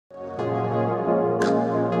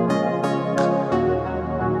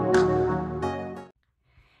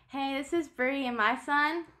is Bree and my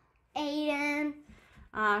son, Aiden.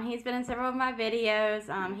 He's been in several of my videos.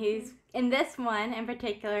 He's in this one in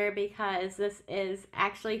particular because this is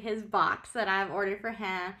actually his box that I've ordered for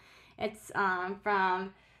him. It's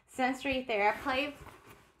from Sensory TheraPlay.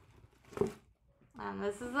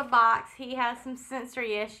 This is a box. He has some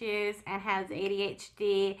sensory issues and has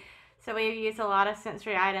ADHD, so we've used a lot of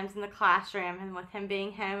sensory items in the classroom, and with him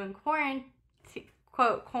being home and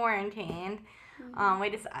quarantined, we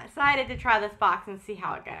decided to try this box and see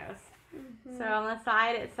how it goes. So on the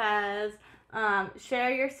side it says,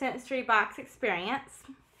 share your sensory box experience.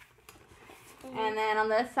 And then on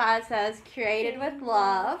this side it says, created with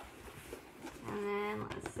love. And then,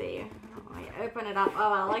 let's see, let me open it up.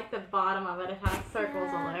 Oh, I like the bottom of it. It has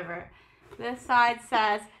circles all over it. This side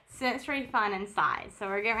says, sensory fun inside. So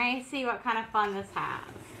we're getting ready to see what kind of fun this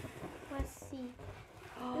has. Let's see.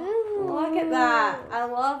 Oh, look at that. I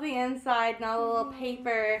love the inside and all the little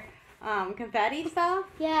paper confetti stuff.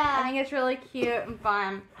 Yeah. I think it's really cute and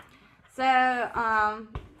fun. So,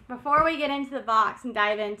 before we get into the box and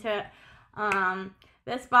dive into it,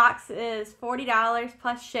 this box is $40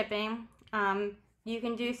 plus shipping. You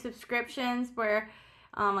can do subscriptions where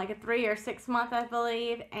like a 3 or 6 month, I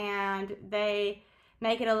believe, and they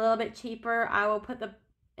make it a little bit cheaper. I will put the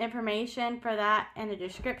information for that in the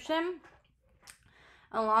description,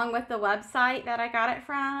 along with the website that I got it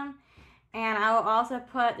from. And I will also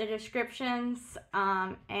put the descriptions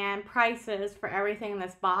and prices for everything in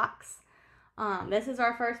this box. This is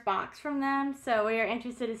our first box from them, so we are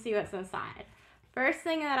interested to see what's inside. First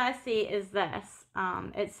thing that I see is this.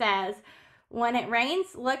 It says, when it rains,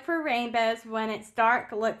 look for rainbows. When it's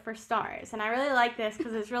dark, look for stars. And I really like this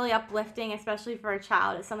because it's really uplifting, especially for a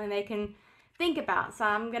child. It's something they can think about. So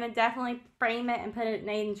I'm going to definitely frame it and put it in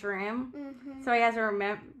Aiden's room. So he has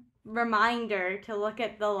a reminder to look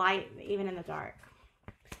at the light even in the dark.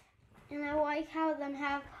 And I like how them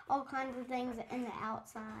have all kinds of things in the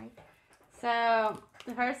outside. So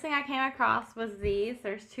the first thing I came across was these.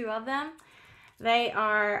 There's 2 of them. They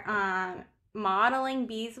are modeling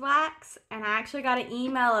beeswax, and I actually got an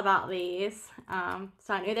email about these,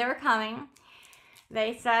 so I knew they were coming.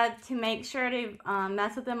 They said to make sure to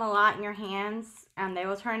mess with them a lot in your hands, and they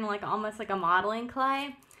will turn like almost like a modeling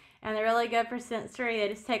clay. And they're really good for sensory. They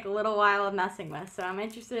just take a little while of messing with. So I'm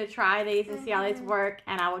interested to try these and see how these work.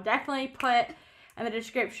 And I will definitely put in the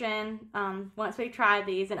description, once we try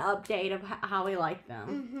these, an update of how we like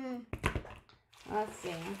them. Let's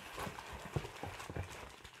see.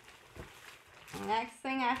 The next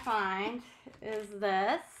thing I find is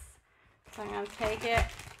this. So I'm going to take it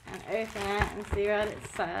and open it and see what it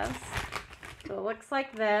says. So it looks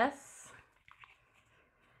like this.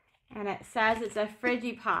 And it says it's a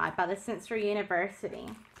Fidgipod by the Sensory University.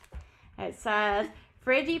 It says,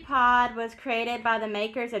 Fidgipod was created by the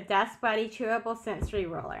makers of Desk Buddy Chewable Sensory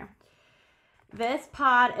Ruler. This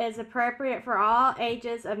pod is appropriate for all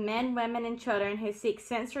ages of men, women, and children who seek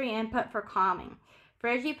sensory input for calming.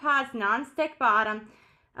 Fidgipod's non-stick bottom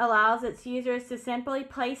allows its users to simply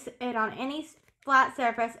place it on any flat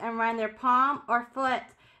surface and run their palm or foot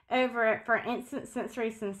over it for instant sensory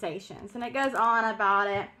sensations. And it goes on about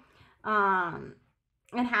it. And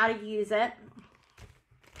how to use it.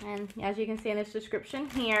 And as you can see in this description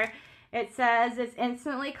here, it says it's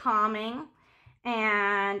instantly calming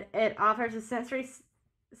and it offers a sensory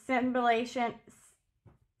stimulation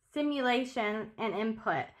and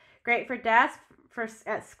input. Great for desk,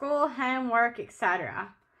 at school, homework,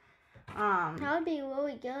 etc. That would be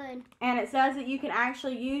really good. And it says that you can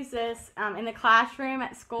actually use this in the classroom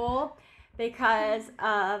at school because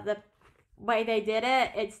of the way they did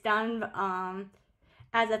it. It's done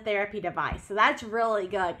as a therapy device, so that's really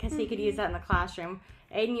good because he could use that in the classroom.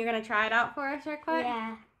 Aiden, you're gonna try it out for us real quick?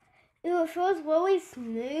 Yeah. Ooh, it feels really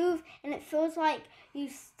smooth, and it feels like you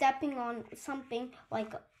stepping on something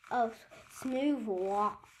like a smooth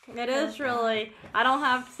rock. It is really. I don't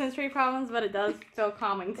have sensory problems, but it does feel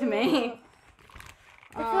calming to me.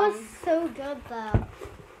 It feels so good though,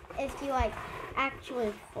 if you like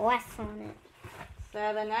actually press on it.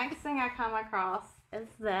 So the next thing I come across is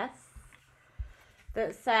this.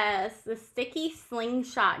 That says the sticky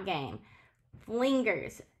slingshot game.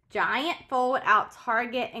 Flingers. Giant fold out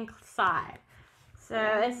target inside. So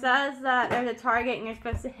it says that there's a target and you're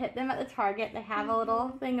supposed to hit them at the target. They have a little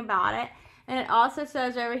thing about it. And it also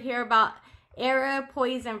says over here about arrow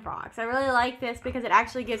poison frogs. I really like this because it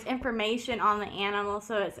actually gives information on the animal,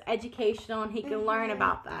 so it's educational and he can learn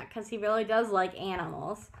about that because he really does like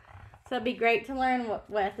animals. So it'd be great to learn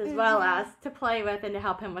with as well as to play with and to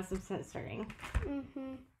help him with some sensory.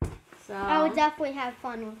 So I would definitely have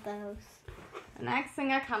fun with those. The next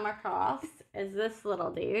thing I come across is this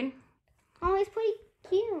little dude. Oh, he's pretty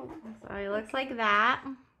cute. So he looks like that.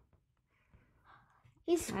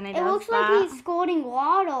 It looks like he's squirting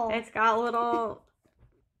water. It's got little,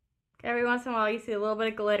 every once in a while you see a little bit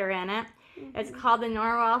of glitter in it. It's called the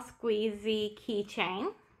Norwell Squeezy Keychain.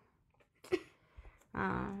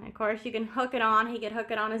 Of course, you can hook it on. He could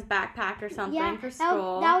hook it on his backpack or something for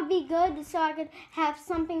school. That would be good, so I could have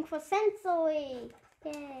something for sensory.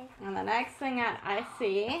 Yay. And the next thing I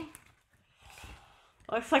see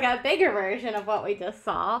looks like a bigger version of what we just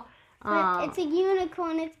saw. But it's a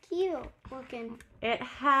unicorn. It's cute looking. It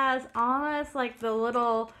has almost like the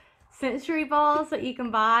little sensory balls that you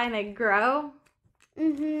can buy and they grow.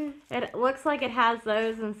 It looks like it has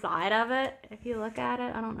those inside of it. If you look at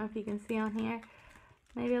it, I don't know if you can see on here.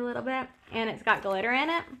 Maybe a little bit. And it's got glitter in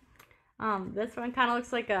it. This one kind of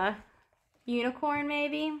looks like a unicorn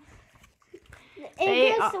maybe.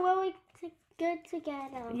 It goes really good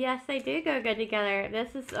together. Yes, they do go good together.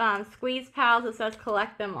 This is Squeeze Pals. It says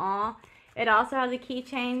collect them all. It also has a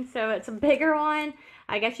keychain, so it's a bigger one.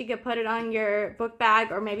 I guess you could put it on your book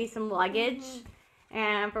bag or maybe some luggage.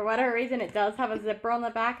 And for whatever reason, it does have a zipper on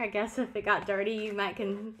the back. I guess if it got dirty, you might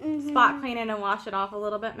can spot clean it and wash it off a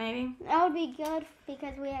little bit maybe. That would be good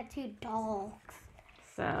because we had 2 dogs.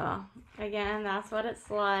 So, again, that's what it's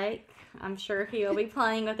like. I'm sure he will be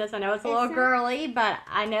playing with this. I know it's a little girly, but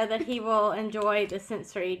I know that he will enjoy the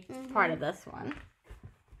sensory part of this one.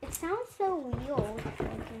 It sounds so weird.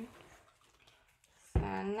 So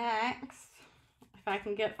next, if I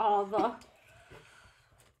can get all the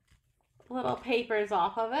little papers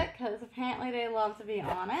off of it, because apparently they love to be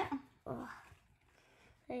on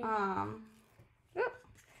it.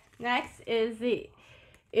 Next is the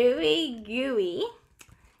Ooey Gooey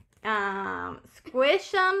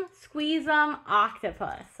Squish 'em, Squeeze 'em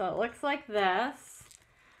Octopus. So it looks like this.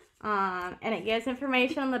 And it gives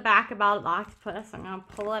information on the back about the octopus. I'm going to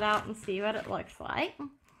pull it out and see what it looks like.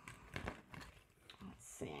 Let's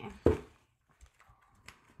see.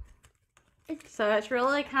 So it's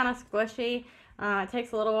really kind of squishy. It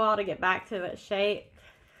takes a little while to get back to its shape.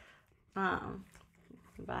 But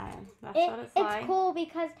that's what it's like. It's cool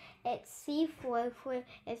because it's see-through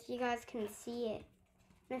if you guys can see it.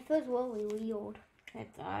 And it feels really weird. It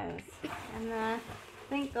does. And then I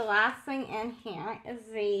think the last thing in here is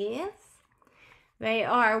these. They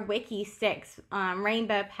are Wiki Sticks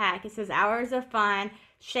rainbow pack. It says hours of fun,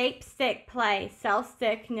 shape, stick, play, self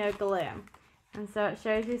stick, no glue. And so it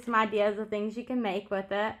shows you some ideas of things you can make with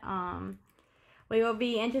it. We will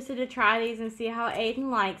be interested to try these and see how Aiden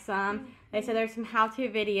likes them. They said there's some how-to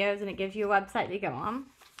videos and it gives you a website to go on.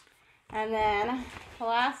 And then the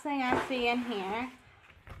last thing I see in here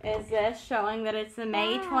is this showing that it's the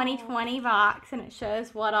May 2020 box, and it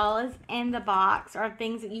shows what all is in the box or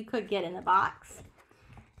things that you could get in the box.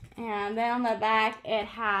 And then on the back it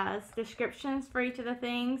has descriptions for each of the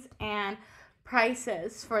things and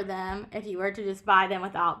prices for them if you were to just buy them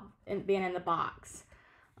without being in the box.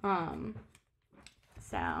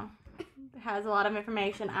 So it has a lot of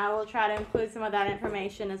information. I will try to include some of that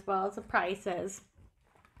information as well as the prices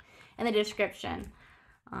in the description.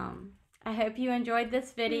 I hope you enjoyed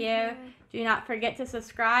this video. Do not forget to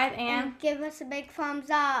subscribe and give us a big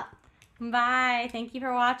thumbs up. Bye. Thank you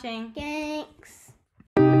for watching. Thanks.